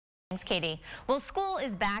Thanks, Katie. Well, school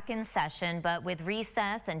is back in session, but with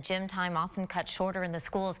recess and gym time often cut shorter in the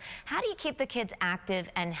schools, how do you keep the kids active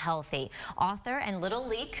and healthy? Author and Little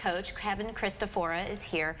League coach Christofora is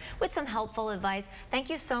here with some helpful advice. Thank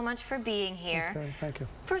you so much for being here. Okay, thank you.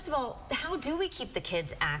 First of all, how do we keep the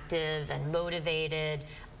kids active and motivated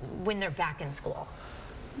when they're back in school?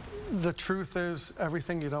 The truth is,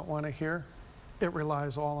 everything you don't want to hear, it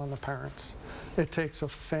relies all on the parents. It takes a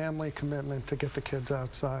family commitment to get the kids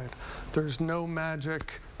outside. There's no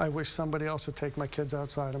magic, I wish somebody else would take my kids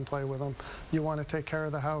outside and play with them. You want to take care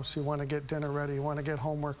of the house, you want to get dinner ready, you want to get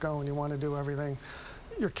homework going, you want to do everything.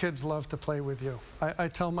 Your kids love to play with you. I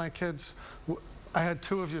tell my kids, I had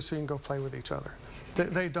two of you so you can go play with each other.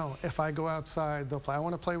 They don't. If I go outside, they'll play. I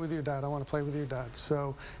want to play with you, Dad. I want to play with you, Dad.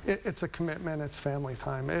 So it's a commitment. It's family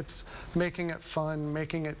time. It's making it fun,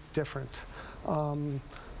 making it different.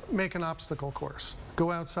 Make an obstacle course.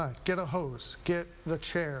 Go outside. Get a hose. Get the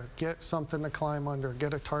chair. Get something to climb under.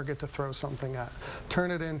 Get a target to throw something at.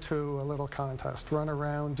 Turn it into a little contest. Run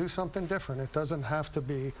around. Do something different. It doesn't have to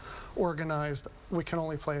be organized. We can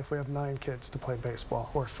only play if we have 9 kids to play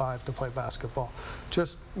baseball or 5 to play basketball.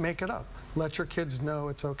 Just make it up. Let your kids know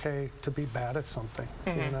it's okay to be bad at something.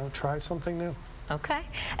 You know, try something new. Okay,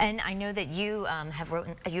 and I know that you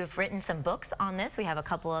have written some books on this. We have a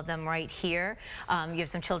couple of them right here. You have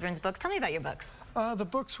some children's books. Tell me about your books. The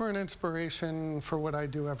books were an inspiration for what I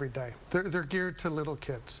do every day. They're geared to little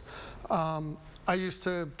kids. I used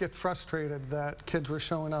to get frustrated that kids were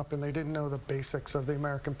showing up and they didn't know the basics of the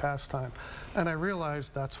American pastime. And I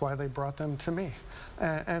realized that's why they brought them to me.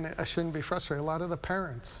 And I shouldn't be frustrated. A lot of the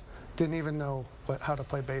parents didn't even know how to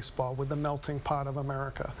play baseball with the melting pot of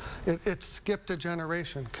America. It skipped a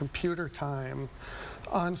generation. Computer time,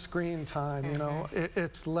 on-screen time, you know.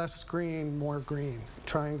 It's less screen, more green.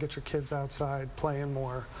 Try and get your kids outside, playing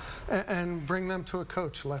more, and bring them to a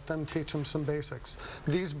coach. Let them teach them some basics.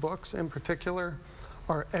 These books in particular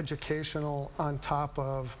are educational on top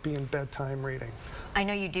of being bedtime reading. I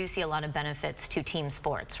know you do see a lot of benefits to team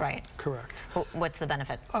sports, right? Correct. What's the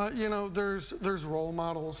benefit? You know, there's role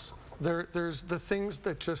models. There's the things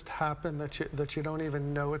that just happen that you don't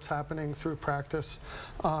even know it's happening through practice.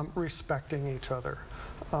 Respecting each other,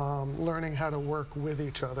 learning how to work with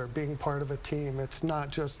each other, being part of a team. It's not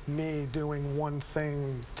just me doing one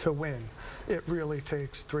thing to win. It really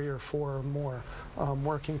takes 3 or 4 or more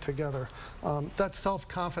working together. That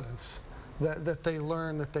self-confidence that they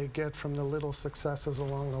learn, that they get from the little successes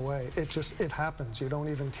along the way. It happens. You don't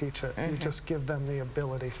even teach it. You just give them the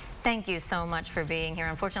ability. Thank you so much for being here.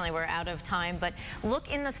 Unfortunately, we're out of time, but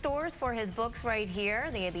look in the stores for his books right here.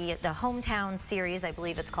 The Hometown series, I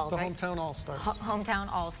believe it's called, right? Hometown All-Stars.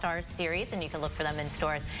 Hometown All-Stars series, and you can look for them in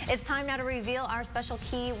stores. It's time now to reveal our special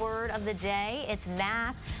keyword of the day. It's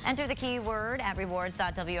math. Enter the keyword at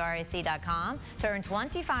rewards.wrac.com to earn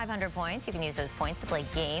 2,500 points. You can use those points to play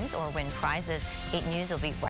games or win prizes. 8 News will be right